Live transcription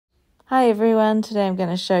Hi everyone, today I'm going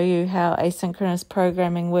to show you how asynchronous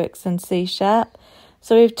programming works in C#. So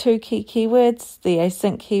we have two key keywords, the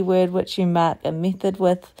async keyword which you mark a method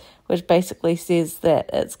with, which basically says that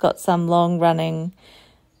it's got some long running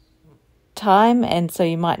time and so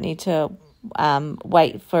you might need to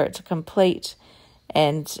wait for it to complete,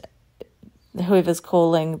 and whoever's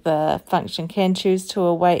calling the function can choose to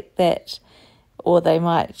await that, or they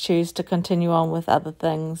might choose to continue on with other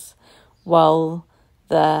things while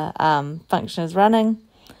the function is running.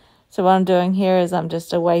 So what I'm doing here is I'm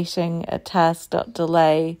just awaiting a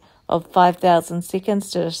task.delay of 5,000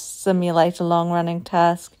 seconds to simulate a long running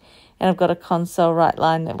task, and I've got a console write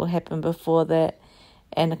line that will happen before that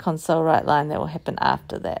and a console write line that will happen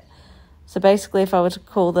after that. So basically if I were to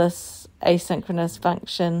call this asynchronous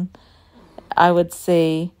function, I would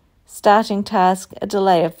see starting task, a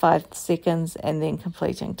delay of 5 seconds, and then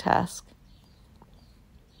completing task.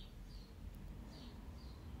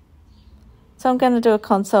 So I'm going to do a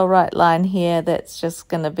console write line here that's just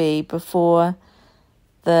going to be before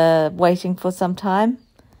the waiting for some time.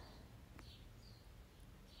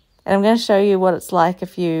 And I'm going to show you what it's like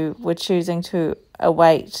if you were choosing to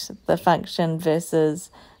await the function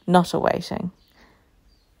versus not awaiting.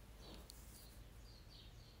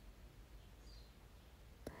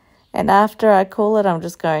 And after I call it, I'm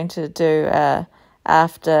just going to do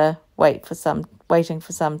after waiting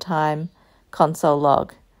for some time console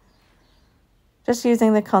log. Just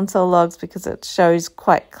using the console logs because it shows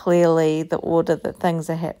quite clearly the order that things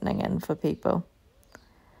are happening in for people.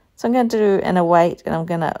 So I'm going to do an await, and I'm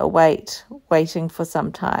going to await waiting for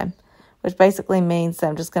some time, which basically means that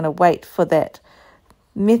I'm just going to wait for that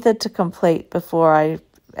method to complete before I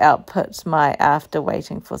output my after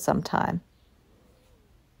waiting for some time.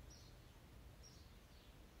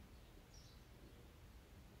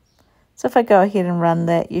 So if I go ahead and run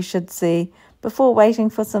that, you should see before waiting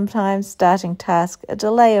for some time, starting task, a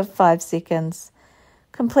delay of 5 seconds,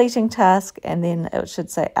 completing task, and then it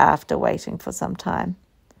should say after waiting for some time.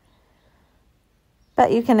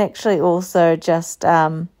 But you can actually also just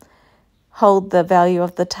hold the value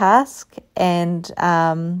of the task and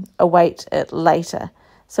await it later.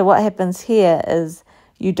 So what happens here is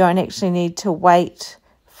you don't actually need to wait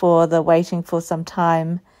for the waiting for some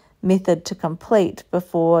time method to complete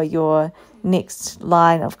before your next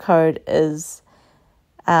line of code is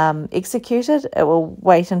executed. It will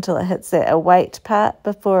wait until it hits that await part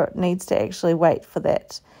before it needs to actually wait for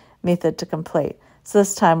that method to complete. So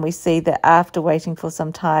this time we see that after waiting for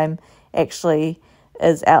some time actually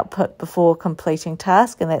is output before completing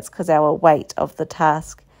task, and that's because our await of the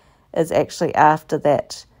task is actually after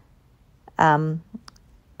that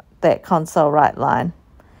that console write line.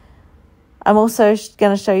 I'm also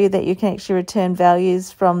going to show you that you can actually return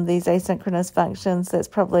values from these asynchronous functions. That's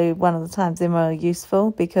probably one of the times they're more useful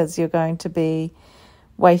because you're going to be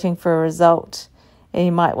waiting for a result, and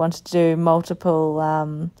you might want to do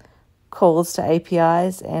multiple calls to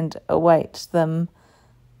APIs and await them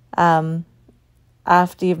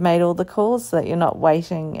after you've made all the calls so that you're not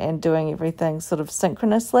waiting and doing everything sort of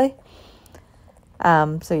synchronously.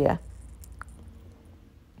 So yeah.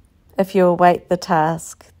 If you await the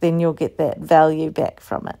task, then you'll get that value back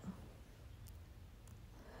from it.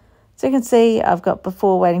 So you can see I've got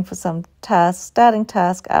before waiting for some task, starting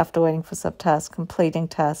task, after waiting for some task, completing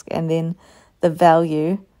task, and then the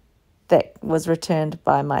value that was returned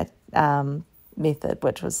by my method,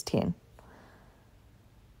 which was 10.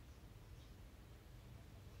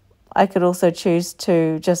 I could also choose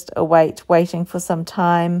to just await waiting for some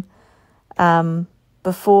time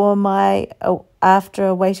before my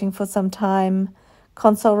after waiting for some time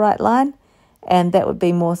console write line, and that would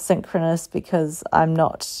be more synchronous because I'm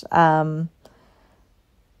not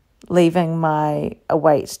leaving my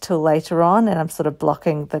await till later on, and I'm sort of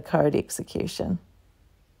blocking the code execution.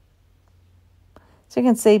 So you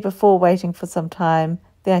can see before waiting for some time,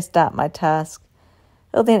 then I start my task.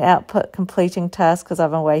 It'll then output completing task because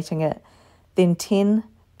I'm awaiting it, then 10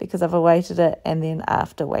 because I've awaited it, and then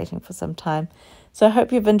after waiting for some time. So I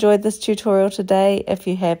hope you've enjoyed this tutorial today. If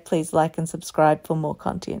you have, please like and subscribe for more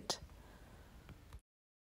content.